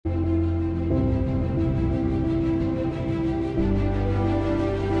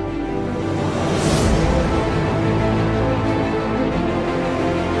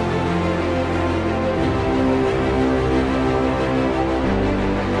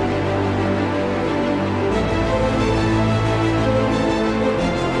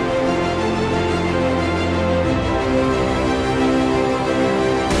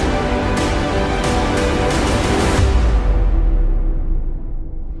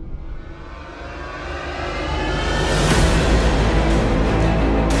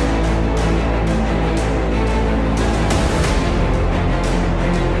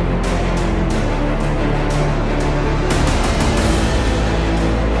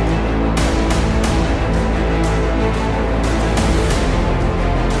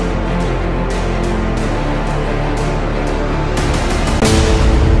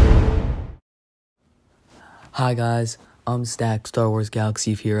Hi guys, I'm Stack Star Wars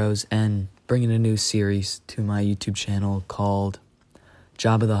Galaxy of Heroes and bringing a new series to my YouTube channel called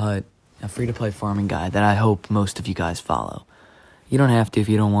Jabba the Hutt, a free-to-play farming guide that I hope most of you guys follow. You don't have to if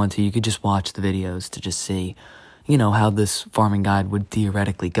you don't want to. You could just watch the videos to just see, how this farming guide would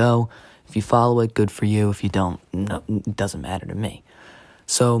theoretically go. If you follow it, good for you. If you don't, no, it doesn't matter to me.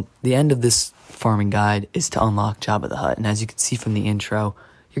 So the end of this farming guide is to unlock Jabba the Hutt, and as you can see from the intro,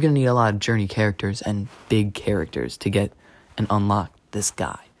 you're going to need a lot of journey characters and big characters to get and unlock this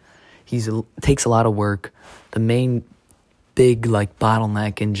guy. Takes a lot of work. The main big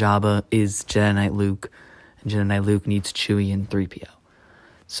bottleneck in Jabba is Jedi Knight Luke, and Jedi Knight Luke needs Chewie and 3PO.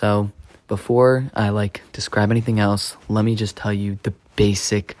 So before I describe anything else, let me just tell you the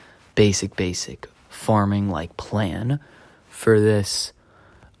basic farming plan for this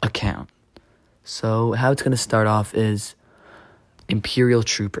account. So how it's going to start off is Imperial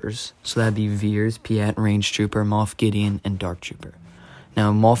Troopers. So that'd be Veers, Piet, Range Trooper, Moff Gideon, and Dark Trooper.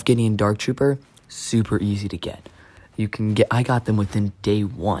 Now, Moff Gideon, Dark Trooper, super easy to get. I got them within day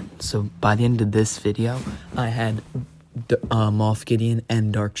one. So by the end of this video, I had Moff Gideon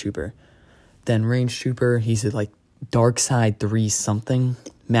and Dark Trooper. Then Range Trooper, he's at Dark Side 3 something,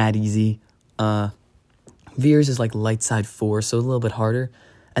 mad easy. Veers is Light Side 4, so a little bit harder.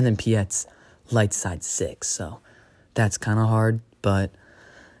 And then Piet's Light Side 6, so that's kind of hard, but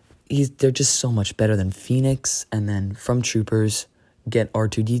they're just so much better than Phoenix. And then from Troopers, get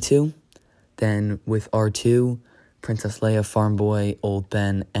R2-D2. Then with R2, Princess Leia, Farm Boy, Old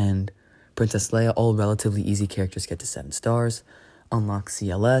Ben, and Princess Leia, all relatively easy characters, get to 7 stars. Unlock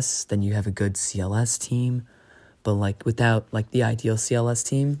CLS, then you have a good CLS team, but without the ideal CLS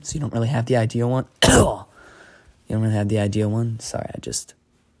team, so you don't really have the ideal one. You don't really have the ideal one. Sorry, I just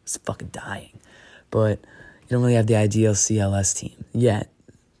was fucking dying. But you don't really have the ideal CLS team yet.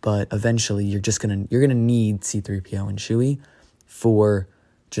 But eventually, you're gonna need C-3PO and Chewie for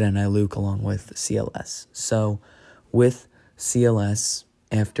Jedi Knight Luke along with CLS. So with CLS,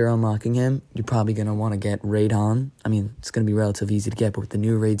 after unlocking him, you're probably gonna want to get Raid Han. I mean, it's gonna be relatively easy to get, but with the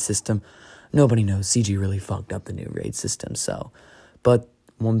new raid system, nobody knows. CG really fucked up the new raid system. So, but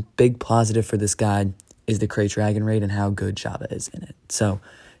one big positive for this guide is the Krayt Dragon raid and how good Jabba is in it. So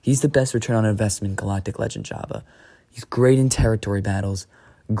he's the best return on investment in Galactic Legend Jabba. He's great in territory battles,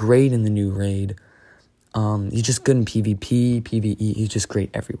 great in the new raid. He's just good in PvP, PvE. He's just great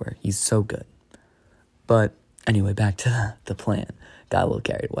everywhere. He's so good. But anyway, back to the plan. Got a little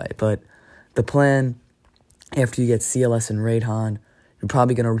carried away. But the plan, after you get CLS and Raid Han, you're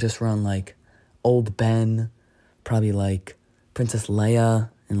probably going to just run Old Ben, probably Princess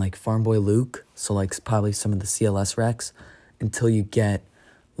Leia, and Farm Boy Luke. So probably some of the CLS Rex until you get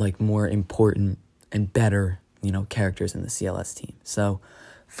more important and better, characters in the CLS team. So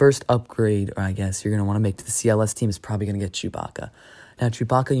first upgrade, or I guess you're going to want to make to the CLS team is probably going to get Chewbacca. Now,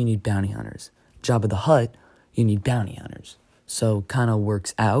 Chewbacca, you need bounty hunters. Jabba the Hutt, you need bounty hunters. So kind of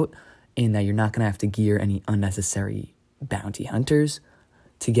works out in that you're not going to have to gear any unnecessary bounty hunters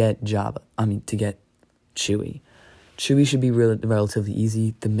to get to get Chewie. Chewie should be relatively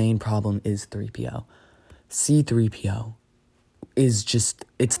easy. The main problem is 3PO. C-3PO is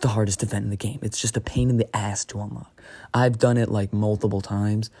it's the hardest event in the game. It's just a pain in the ass to unlock. I've done it multiple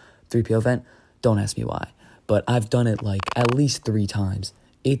times. 3PO event, don't ask me why. But I've done it at least 3 times.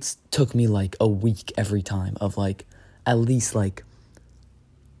 It's took me a week every time of at least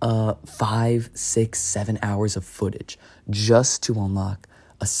 5, 6, 7 hours of footage just to unlock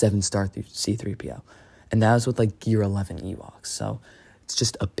a 7-star C-3PO. And that was with Gear 11 Ewoks. So it's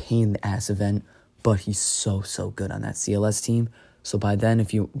just a pain in the ass event, but he's so good on that CLS team. So by then,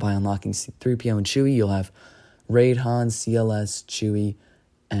 by unlocking C-3PO and Chewie, you'll have Raid Han, CLS, Chewie,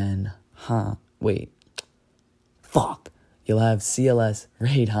 and You'll have CLS,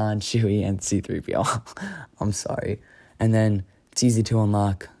 Raid Han, Chewie, and C-3PO. I'm sorry. And then it's easy to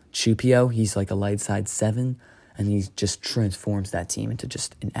unlock Chewie. He's a light side 7, and he just transforms that team into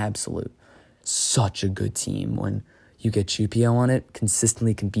just an absolute such a good team. When you get Chewie on it,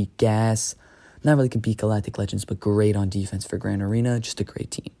 consistently can beat gas. Not really can beat Galactic Legends, but great on defense for Grand Arena. Just a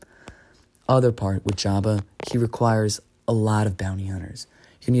great team. Other part with Jabba, he requires a lot of bounty hunters.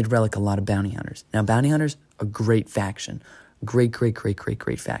 You need Relic a lot of bounty hunters. Now, bounty hunters, a great faction. Great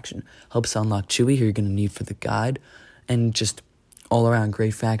faction. Helps unlock Chewie, who you're going to need for the guide. And just all around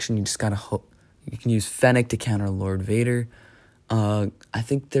great faction. You just got to hope. You can use Fennec to counter Lord Vader. I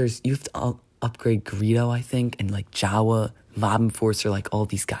think you have to upgrade Greedo, I think. And Jawa, Mob Enforcer, all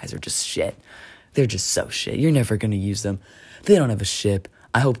these guys are just shit. They're just so shit. You're never going to use them. They don't have a ship.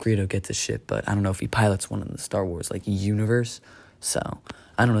 I hope Greedo gets a ship, but I don't know if he pilots one in the Star Wars universe. So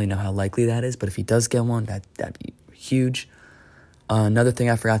I don't really know how likely that is, but if he does get one, that'd be huge. Another thing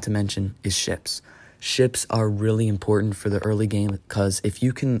I forgot to mention is ships. Ships are really important for the early game because if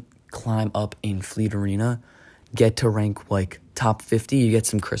you can climb up in Fleet Arena, get to rank like top 50, you get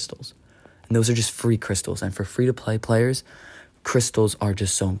some crystals. And those are just free crystals. And for free-to-play players, crystals are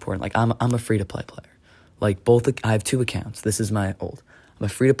just so important. Like, I'm a free-to-play player. Like, I have 2 accounts. This is my old. I'm a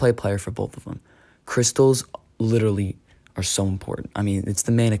free-to-play player for both of them. Crystals literally are so important. I mean, it's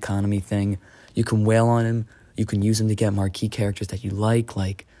the main economy thing. You can whale on him. You can use them to get marquee characters that you like.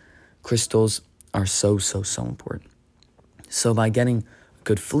 Like, crystals are so important. So by getting a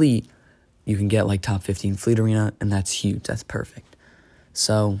good fleet, you can get like top 15 Fleet Arena, and that's huge. That's perfect.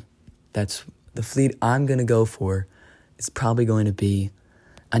 So that's the fleet I'm going to go for. It's probably going to be,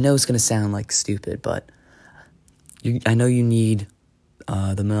 I know it's going to sound like stupid, but I know you need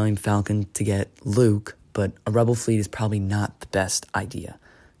the Millennium Falcon to get Luke, but a Rebel fleet is probably not the best idea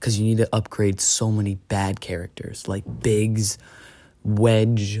because you need to upgrade so many bad characters like Biggs,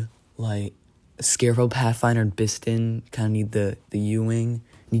 Wedge, like Scarecrow, Pathfinder, and Biston. Kind of need the U-Wing.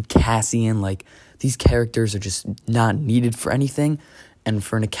 Need Cassian. Like, these characters are just not needed for anything. And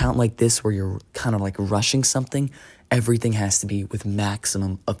for an account like this where you're kind of like rushing something, everything has to be with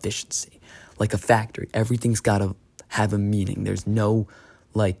maximum efficiency. Like a factory, everything's got to have a meaning. There's no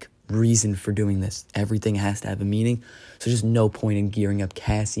like reason for doing this. Everything has to have a meaning. So there's no point in gearing up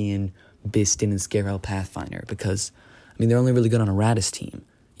Cassian, Biston, and Scarecrow Pathfinder because, I mean, they're only really good on a Radis team.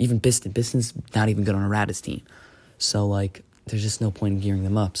 Even Biston's not even good on a Radis team. So, like, there's just no point in gearing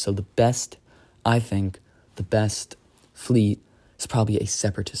them up. So I think the best fleet is probably a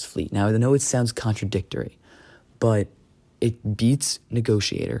Separatist fleet. Now, I know it sounds contradictory, but it beats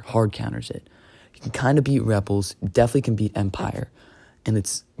Negotiator, hard counters it. You can kind of beat Rebels, definitely can beat Empire, and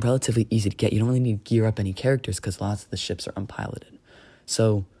it's relatively easy to get. You don't really need to gear up any characters because lots of the ships are unpiloted.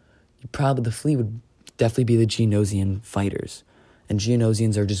 So the fleet would definitely be the Geonosian fighters. And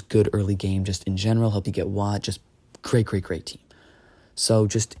Geonosians are just good early game, just in general, help you get Watt, just great team. So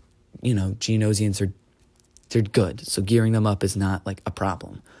just, Geonosians they're good. So gearing them up is not like a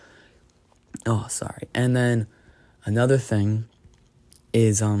problem. Oh, sorry. And then another thing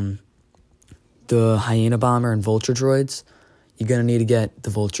is the Hyena Bomber and Vulture droids. You're going to need to get the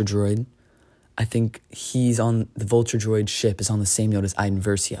Vulture droid. I think the Vulture droid ship is on the same note as Iden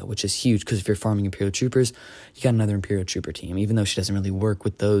Versio, which is huge because if you're farming Imperial Troopers, you got another Imperial Trooper team, even though she doesn't really work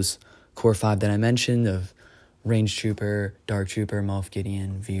with those core 5 that I mentioned of Range Trooper, Dark Trooper, Moff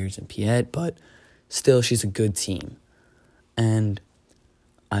Gideon, Veers, and Piet, but still she's a good team. And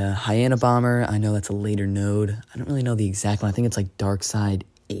Hyena Bomber, I know that's a later node. I don't really know the exact one. I think it's like Dark Side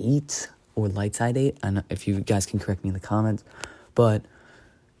 8 or Light Side 8. I know if you guys can correct me in the comments, but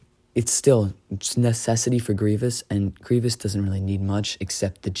it's still just necessity for Grievous, and Grievous doesn't really need much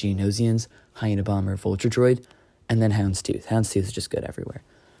except the Geonosians, Hyena Bomber, Vulture Droid, and then Houndstooth. Houndstooth is just good everywhere.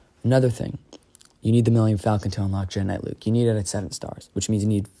 Another thing, you need the Millennium Falcon to unlock Jedi Knight Luke. You need it at 7 stars, which means you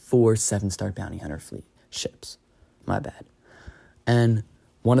need 4 7-star Bounty Hunter fleet ships. My bad. And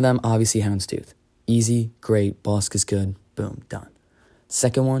one of them, obviously, Houndstooth. Easy, great, Bosk is good, boom, done.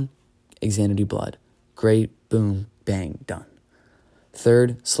 Second one, Xanadu Blood. Great, boom, bang, done.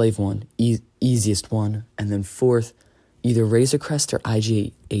 Third, Slave 1, easiest one. And then fourth, either Razor Crest or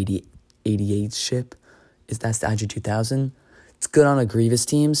IG-88 ship. That's the IG-2000. It's good on a Grievous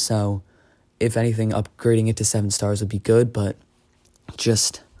team, so if anything, upgrading it to 7 stars would be good, but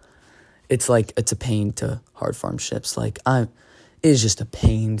just, it's a pain to hard farm ships. It is just a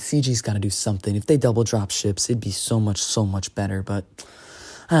pain. CG's got to do something. If they double drop ships, it'd be so much better, but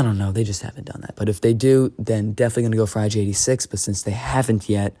I don't know. They just haven't done that. But if they do, then definitely going to go for IG-86. But since they haven't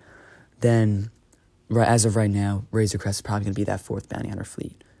yet, then as of right now, Razor Crest is probably going to be that 4th Bounty Hunter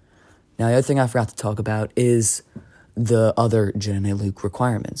fleet. Now, the other thing I forgot to talk about is the other Jedi Knight Luke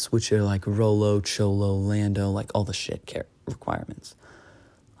requirements, which are like Rolo, Cholo, Lando, like all the shit requirements.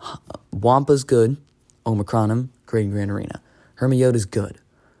 Wampa's good. Omicronum, Great and Grand Arena. Hermiota's good.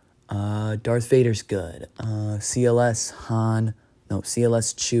 Darth Vader's good. CLS,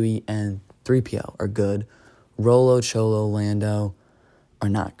 Chewie, and 3PO are good. Rolo, Cholo, Lando are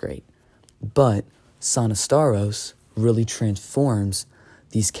not great. But Sonostaros really transforms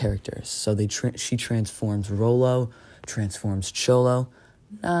these characters. So she transforms Rolo, transforms Cholo,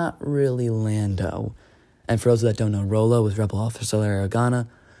 not really Lando. And for those that don't know, Rolo was Rebel Officer Larry Organa.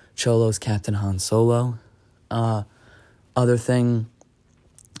 Cholo's Captain Han Solo. Other thing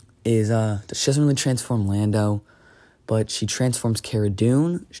is she doesn't really transform Lando, but she transforms Cara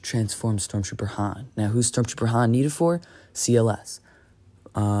Dune. She transforms Stormtrooper Han. Now, who's Stormtrooper Han needed for? CLS.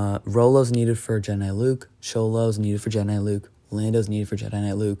 Rolo's needed for Jedi Luke. Cholo's needed for Jedi Luke. Lando's needed for Jedi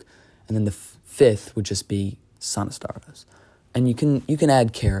Knight Luke, and then the fifth would just be Son of Stardust. And you can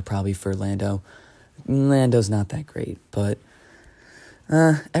add Kara probably for Lando. Lando's not that great, but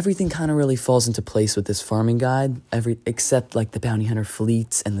everything kind of really falls into place with this farming guide. Except like the bounty hunter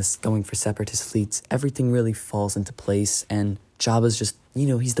fleets and this going for separatist fleets, everything really falls into place. And Jabba's just,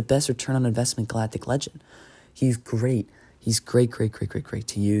 he's the best return on investment galactic legend. He's great. He's great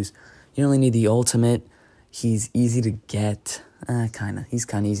to use. You only need the ultimate. He's easy to get. He's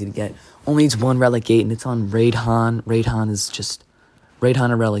kind of easy to get. Only needs one relic gate, and it's on Raid Han. Raid Han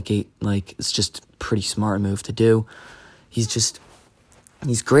and relic gate, it's just a pretty smart move to do.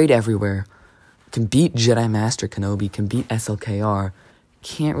 He's great everywhere. Can beat Jedi Master Kenobi, can beat SLKR.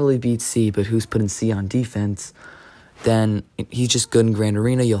 Can't really beat C, but who's putting C on defense? Then he's just good in Grand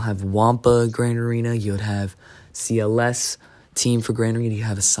Arena. You'll have Wampa Grand Arena. You'd have CLS team for Grand Arena. You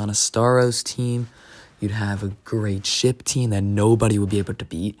have a Son of Staros team. You'd have a great ship team that nobody would be able to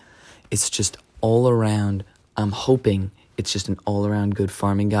beat. It's just all around. I'm hoping it's just an all around good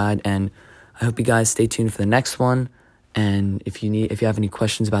farming guide, and I hope you guys stay tuned for the next one. And if you have any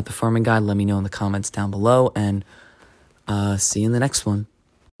questions about the farming guide, let me know in the comments down below, and see you in the next one.